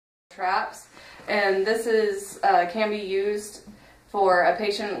traps, and this is can be used for a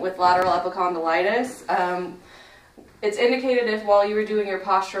patient with lateral epicondylitis. It's indicated if while you were doing your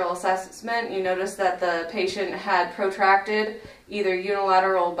postural assessment you noticed that the patient had protracted either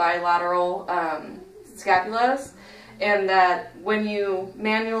unilateral or bilateral scapulas, and that when you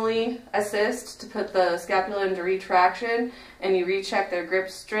manually assist to put the scapula into retraction and you recheck their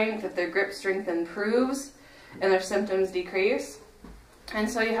grip strength, if their grip strength improves and their symptoms decrease. And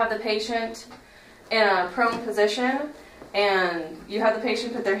so you have the patient in a prone position, and you have the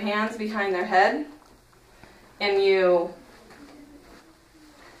patient put their hands behind their head, and you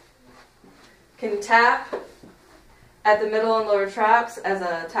can tap at the middle and lower traps as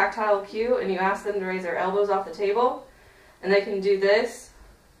a tactile cue, and you ask them to raise their elbows off the table, and they can do this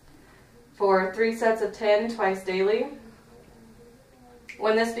for 3 sets of 10 twice daily.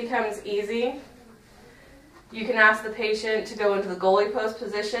 When this becomes easy, you can ask the patient to go into the goalie post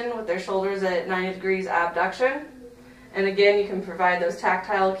position with their shoulders at 90 degrees abduction, and again you can provide those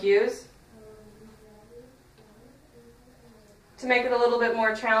tactile cues. To make it a little bit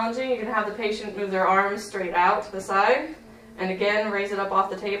more challenging, you can have the patient move their arms straight out to the side, and again raise it up off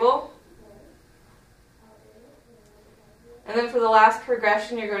the table. And then for the last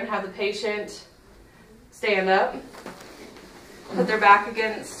progression, you're going to have the patient stand up, put their back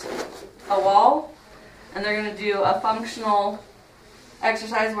against a wall, and they're going to do a functional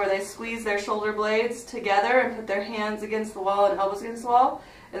exercise where they squeeze their shoulder blades together and put their hands against the wall and elbows against the wall,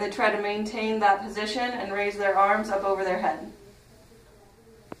 and they try to maintain that position and raise their arms up over their head.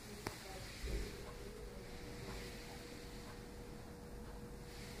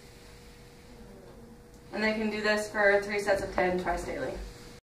 And they can do this for 3 sets of 10 twice daily.